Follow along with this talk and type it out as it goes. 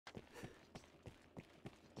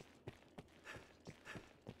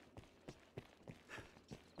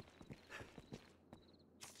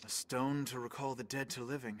stone to recall the dead to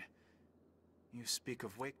living. You speak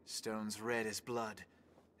of wake stones red as blood,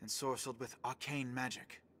 ensorcelled with arcane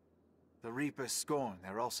magic. The Reaper's Scorn,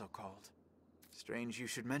 they're also called. Strange you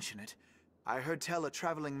should mention it. I heard tell a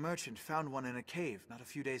traveling merchant found one in a cave not a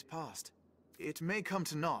few days past. It may come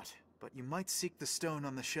to naught, but you might seek the stone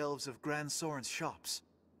on the shelves of Grand Soren's shops.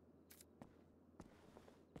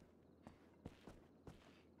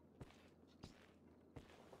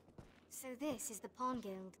 So this is the Pawn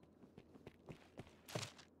Guild.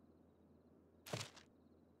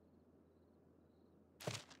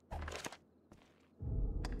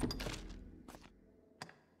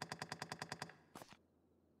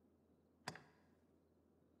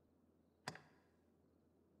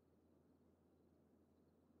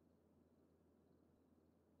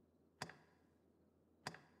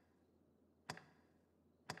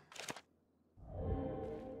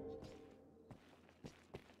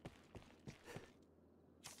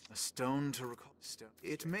 A stone to recall stone.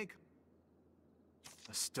 It make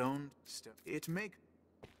a stone stone. It make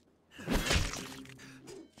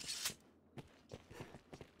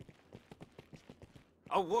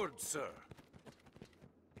a word, sir.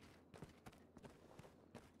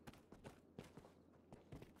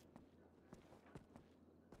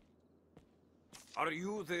 Are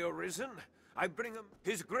you the Arisen? I bring him.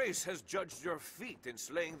 His Grace has judged your feat in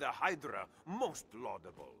slaying the Hydra, most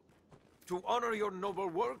laudable. To honor your noble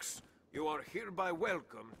works, you are hereby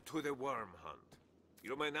welcome to the Worm Hunt.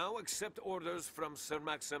 You may now accept orders from Sir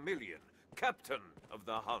Maximilian, captain of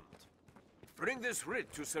the hunt. Bring this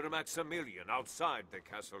writ to Sir Maximilian outside the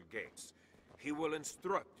castle gates. He will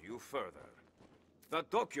instruct you further. The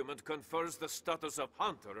document confers the status of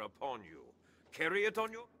hunter upon you. Carry it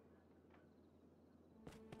on you.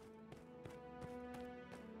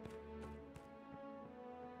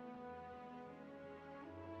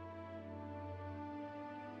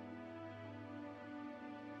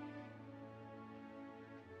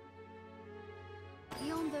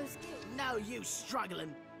 Beyond those gates. No use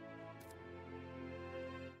struggling.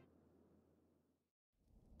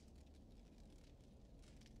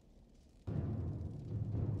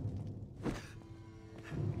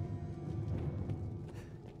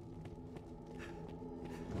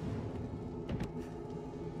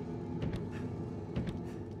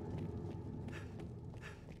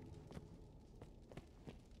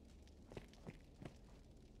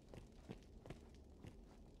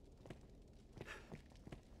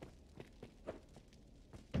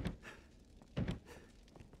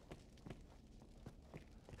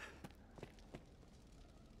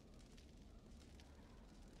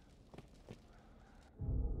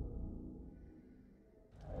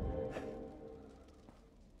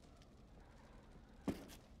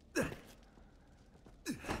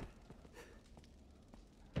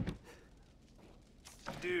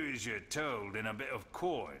 Do as you're told, and a bit of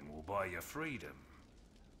coin will buy you freedom.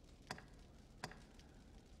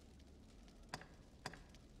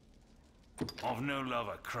 I've no love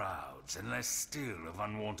of crowds, and less still of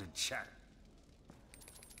unwanted chat.